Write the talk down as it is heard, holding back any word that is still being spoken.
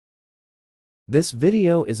This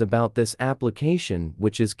video is about this application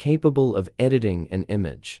which is capable of editing an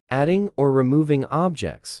image, adding or removing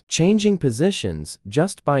objects, changing positions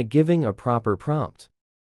just by giving a proper prompt.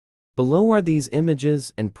 Below are these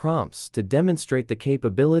images and prompts to demonstrate the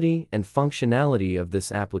capability and functionality of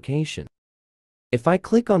this application. If I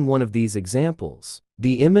click on one of these examples,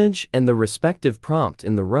 the image and the respective prompt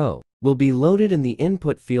in the row will be loaded in the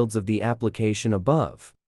input fields of the application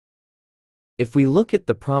above. If we look at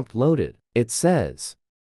the prompt loaded, it says,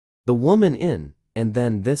 "The woman in," and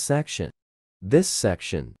then this section,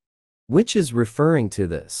 which is referring to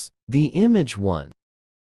the image 1.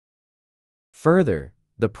 Further,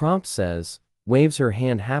 the prompt says, waves her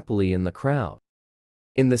hand happily in the crowd.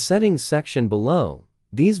 In the settings section below,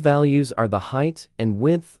 these values are the height and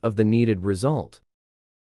width of the needed result.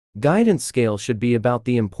 Guidance scale should be about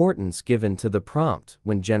the importance given to the prompt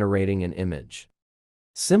when generating an image.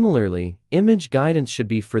 Similarly, image guidance should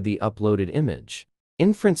be for the uploaded image.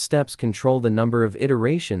 Inference steps control the number of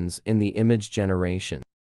iterations in the image generation.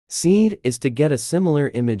 Seed is to get a similar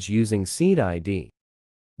image using seed ID.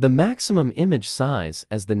 The maximum image size,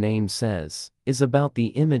 as the name says, is about the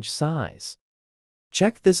image size.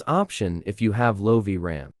 Check this option if you have low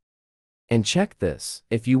VRAM. And check this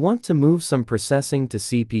if you want to move some processing to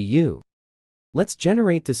CPU. Let's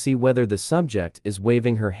generate to see whether the subject is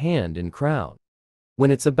waving her hand in crowd. When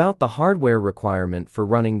it's about the hardware requirement for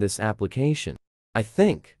running this application, I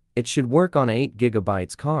think it should work on 8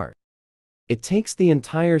 GB card. It takes the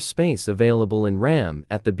entire space available in RAM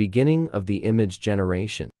at the beginning of the image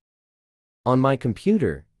generation. On my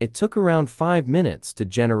computer, it took around 5 minutes to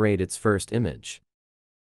generate its first image.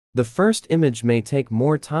 The first image may take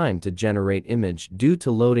more time to generate image due to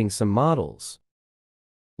loading some models.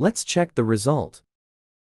 Let's check the result.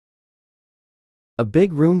 A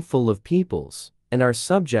big room full of peoples, and our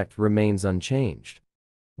subject remains unchanged.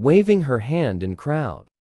 Waving her hand in crowd.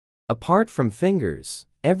 Apart from fingers,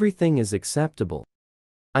 everything is acceptable.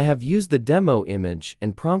 I have used the demo image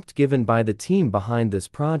and prompt given by the team behind this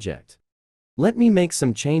project. Let me make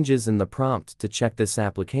some changes in the prompt to check this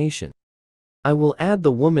application. I will add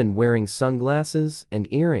the woman wearing sunglasses and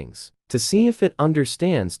earrings to see if it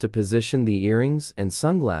understands to position the earrings and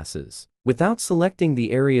sunglasses without selecting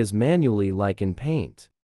the areas manually like in Paint.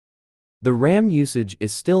 The RAM usage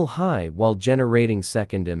is still high while generating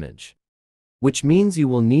second image, which means you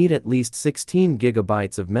will need at least 16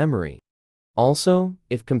 GB of memory. Also,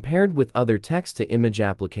 if compared with other text-to-image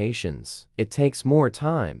applications, it takes more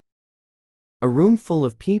time. A room full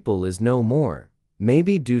of people is no more,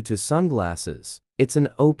 maybe due to sunglasses. It's an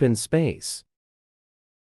open space.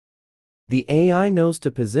 The AI knows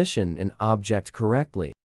to position an object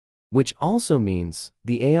correctly, which also means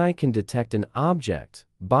the AI can detect an object,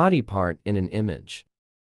 body part in an image.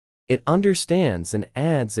 It understands and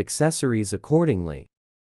adds accessories accordingly.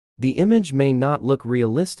 The image may not look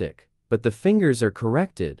realistic, but the fingers are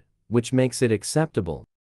corrected, which makes it acceptable.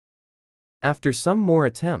 After some more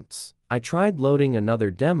attempts, I tried loading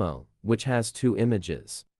another demo, which has 2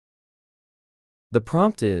 images. The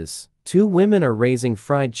prompt is, 2 women are raising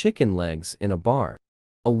fried chicken legs in a bar.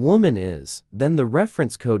 A woman is, then the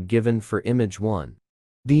reference code given for image 1.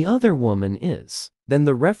 The other woman is, then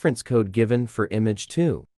the reference code given for image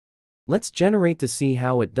 2. Let's generate to see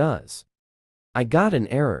how it does. I got an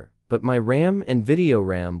error, but my RAM and video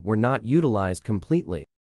RAM were not utilized completely.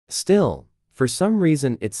 Still, for some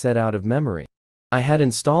reason it said out of memory. I had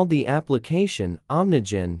installed the application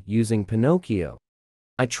OmniGen using Pinokio.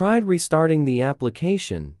 I tried restarting the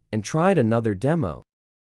application and tried another demo.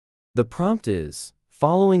 The prompt is,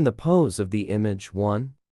 following the pose of the image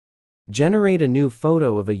 1. Generate a new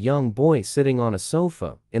photo of a young boy sitting on a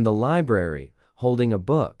sofa in the library, holding a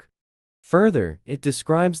book. Further, it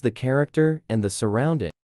describes the character and the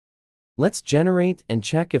surrounding. Let's generate and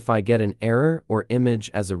check if I get an error or image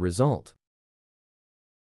as a result.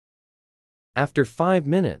 After 5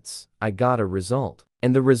 minutes, I got a result,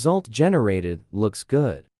 and the result generated looks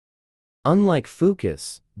good. Unlike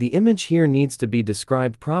Focus, the image here needs to be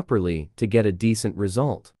described properly to get a decent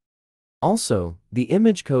result. Also, the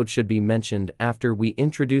image code should be mentioned after we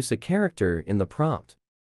introduce a character in the prompt.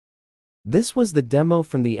 This was the demo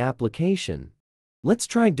from the application. Let's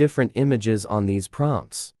try different images on these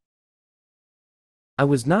prompts. I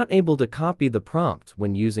was not able to copy the prompt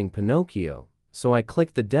when using Pinokio, so I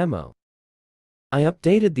clicked the demo. I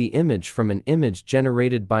updated the image from an image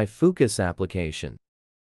generated by Focus application.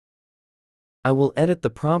 I will edit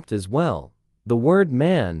the prompt as well. The word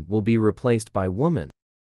man will be replaced by woman.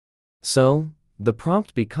 So, the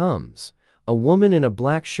prompt becomes, a woman in a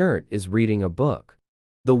black shirt is reading a book.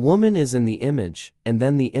 The woman is in the image, and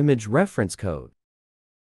then the image reference code.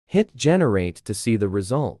 Hit generate to see the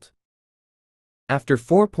result. After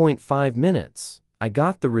 4.5 minutes, I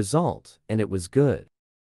got the result and it was good.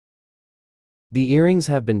 The earrings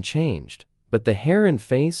have been changed, but the hair and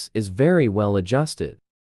face is very well adjusted.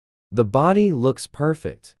 The body looks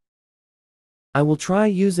perfect. I will try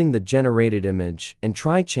using the generated image and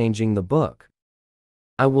try changing the book.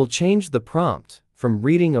 I will change the prompt from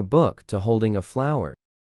reading a book to holding a flower.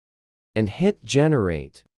 And hit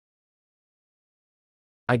generate.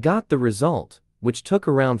 I got the result, which took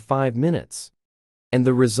around 5 minutes. And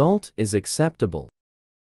the result is acceptable.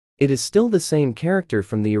 It is still the same character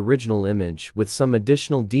from the original image with some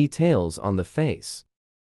additional details on the face.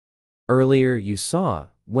 Earlier you saw,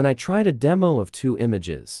 when I tried a demo of 2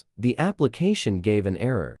 images, the application gave an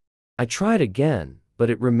error. I tried again, but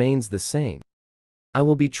it remains the same. I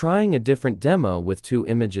will be trying a different demo with 2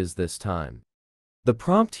 images this time. The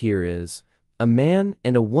prompt here is, a man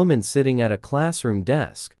and a woman sitting at a classroom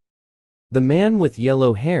desk. The man with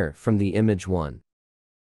yellow hair from the image 1.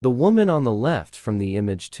 The woman on the left from the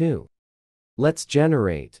image 2. Let's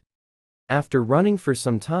generate. After running for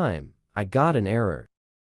some time, I got an error.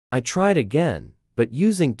 I tried again, but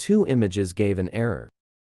using 2 images gave an error.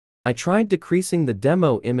 I tried decreasing the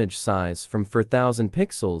demo image size from 4000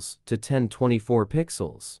 pixels to 1024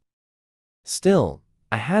 pixels. Still,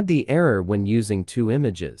 I had the error when using 2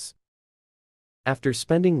 images. After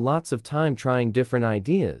spending lots of time trying different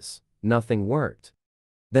ideas, nothing worked.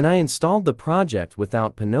 Then I installed the project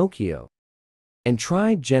without Pinokio and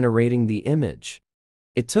tried generating the image.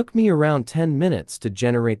 It took me around 10 minutes to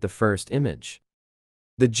generate the first image.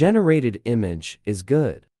 The generated image is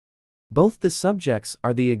good. Both the subjects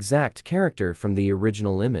are the exact character from the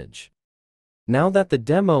original image. Now that the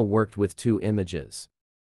demo worked with 2 images,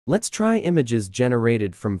 let's try images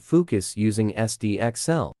generated from Focus using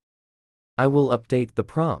SDXL. I will update the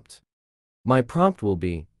prompt. My prompt will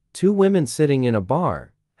be, 2 women sitting in a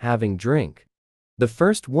bar, having drink. The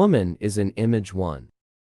first woman is in image 1.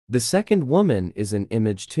 The second woman is in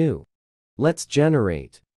image 2. Let's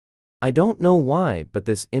generate. I don't know why, but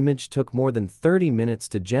this image took more than 30 minutes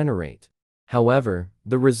to generate. However,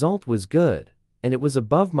 the result was good, and it was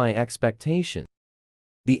above my expectation.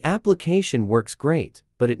 The application works great,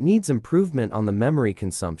 but it needs improvement on the memory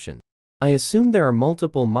consumption. I assume there are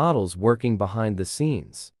multiple models working behind the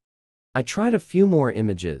scenes. I tried a few more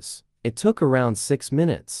images. It took around 6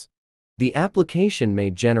 minutes. The application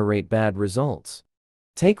may generate bad results.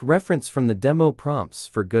 Take reference from the demo prompts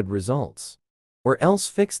for good results. Or else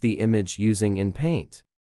fix the image using in Paint.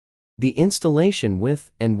 The installation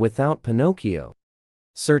with and without Pinokio.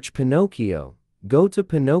 Search Pinokio, go to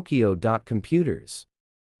pinokio.computers.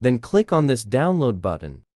 Then click on this download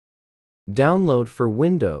button. Download for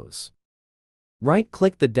Windows.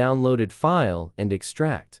 Right-click the downloaded file and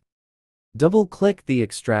extract. Double-click the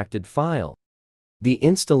extracted file. The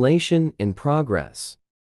installation in progress.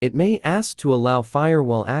 It may ask to allow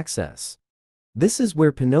firewall access. This is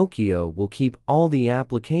where Pinokio will keep all the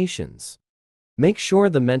applications. Make sure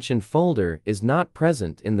the mentioned folder is not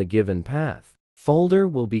present in the given path. Folder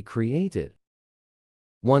will be created.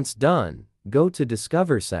 Once done, go to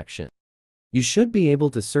Discover section. You should be able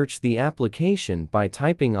to search the application by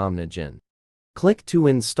typing OmniGen. Click to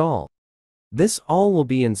install. This all will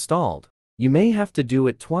be installed. You may have to do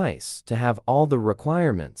it twice to have all the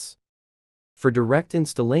requirements. For direct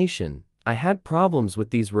installation, I had problems with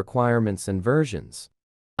these requirements and versions.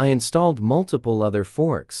 I installed multiple other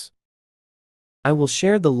forks. I will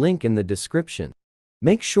share the link in the description.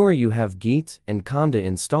 Make sure you have Git and Conda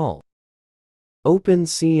installed. Open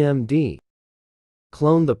CMD.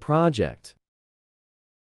 Clone the project.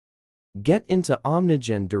 Get into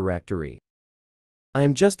OmniGen directory. I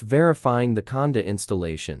am just verifying the Conda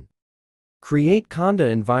installation. Create Conda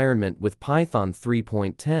environment with Python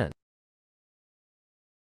 3.10.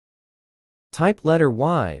 Type letter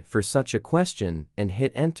Y for such a question and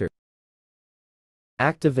hit enter.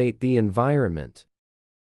 Activate the environment.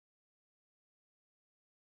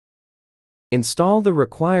 Install the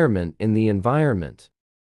requirement in the environment.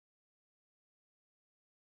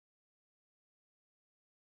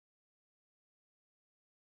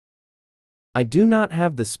 I do not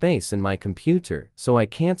have the space in my computer, so I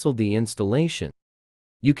canceled the installation.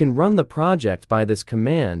 You can run the project by this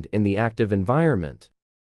command in the active environment.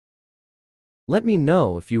 Let me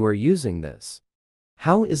know if you are using this.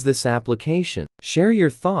 How is this application? Share your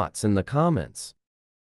thoughts in the comments.